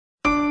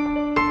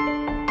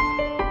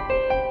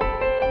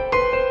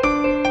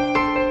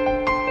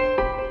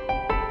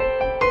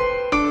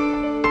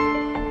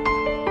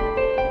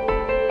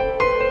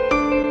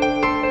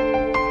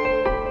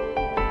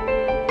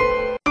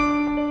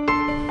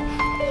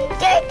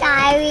Dexter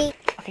Diary.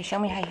 Okay, show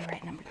me how you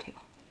write number 2.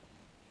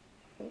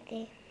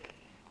 Okay.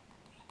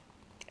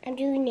 I'm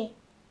doing it.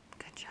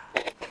 Good job.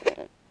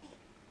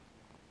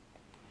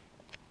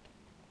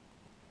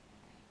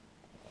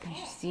 You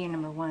should see your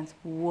number 1s.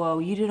 Whoa,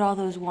 you did all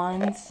those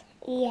 1s?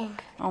 Yeah.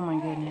 Oh my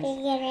goodness.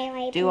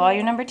 Right. Do all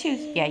your number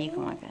 2s. Yeah, you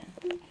can walk in.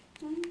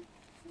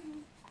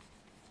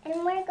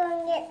 And we're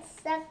going to get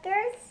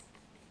suckers.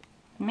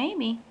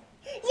 Maybe.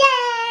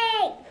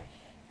 Yay!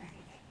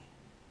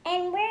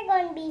 And we're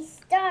going to be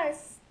star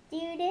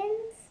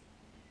students.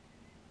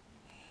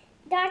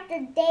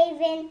 Dr.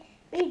 David,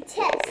 we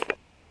test.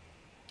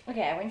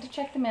 Okay, I went to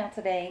check the mail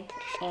today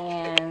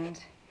and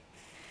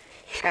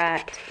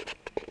got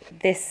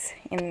this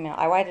in the mail.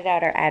 I whited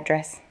out our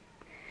address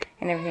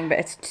and everything, but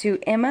it's to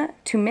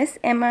Miss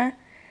Emma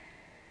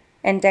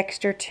and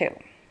Dexter too.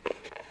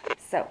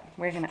 So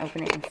we're gonna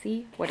open it and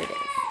see what it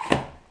is.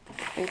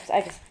 Oops,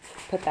 I just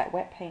put that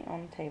wet paint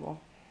on the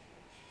table.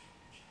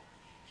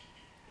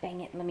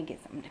 Dang it, let me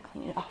get something to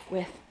clean it off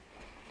with.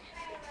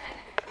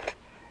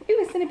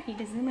 Ooh, a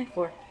centipede is in my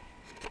floor.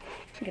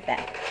 Look at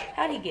that.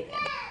 How do you get in?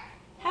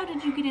 How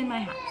did you get in my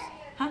house?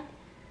 Huh?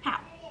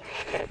 How?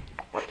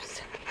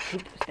 Whoops. I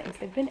hate those things.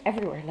 They've been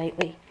everywhere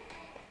lately.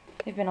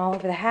 They've been all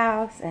over the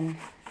house and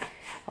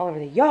all over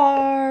the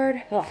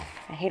yard. Ugh,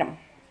 I hate them.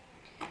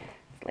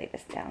 Let's lay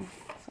this down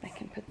so I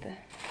can put the...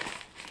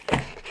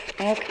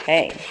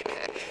 Okay.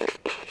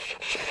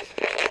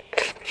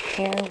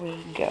 Here we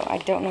go. I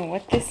don't know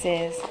what this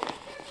is. Let's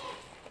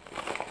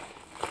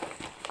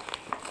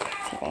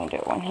see if I can do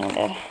it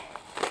one-handed.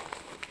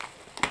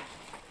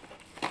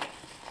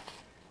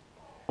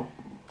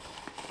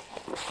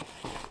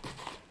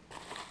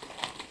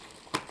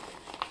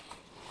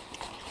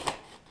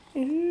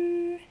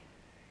 Ooh.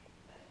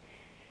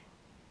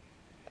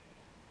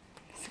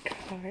 It's a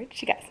card.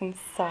 She got some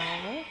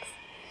socks.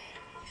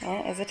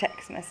 That is a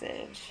text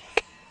message.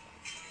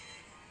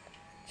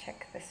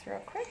 Check this real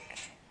quick.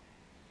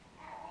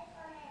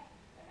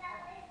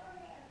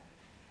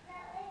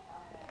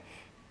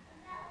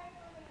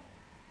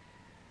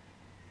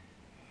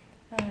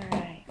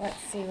 Alright, let's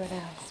see what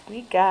else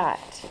we got.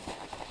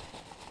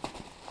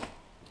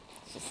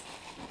 Let's just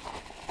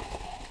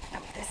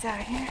dump this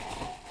out here.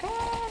 Come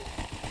on.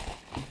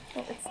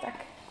 Oh, it's stuck.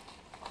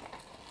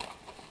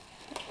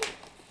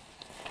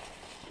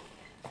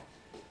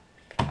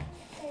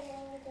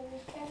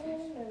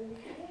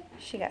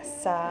 She got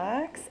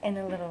socks and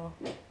a little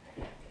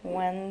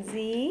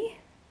onesie.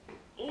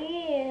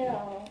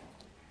 Ew.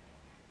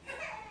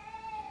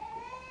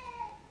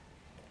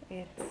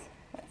 It's,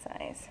 what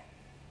size?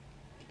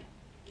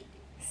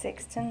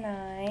 6 to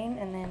 9,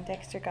 and then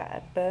Dexter got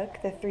a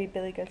book, The 3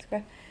 Billy Goats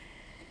Grow.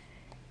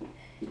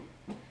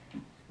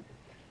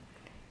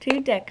 To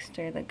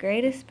Dexter, the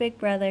greatest big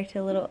brother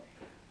to little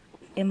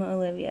Emma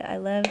Olivia. I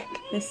love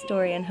this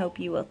story and hope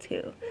you will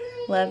too.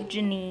 Love,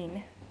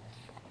 Jeanene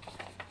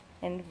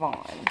and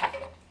Vaughn.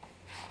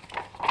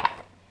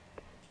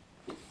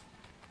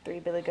 3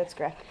 Billy Goats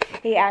Grow.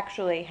 He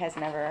actually has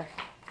never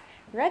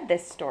read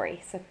this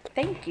story, so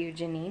thank you,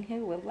 Jeanene,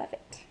 who will love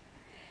it.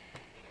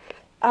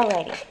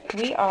 Alrighty,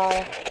 we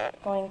are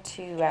going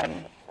to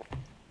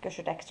go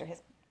show Dexter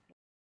his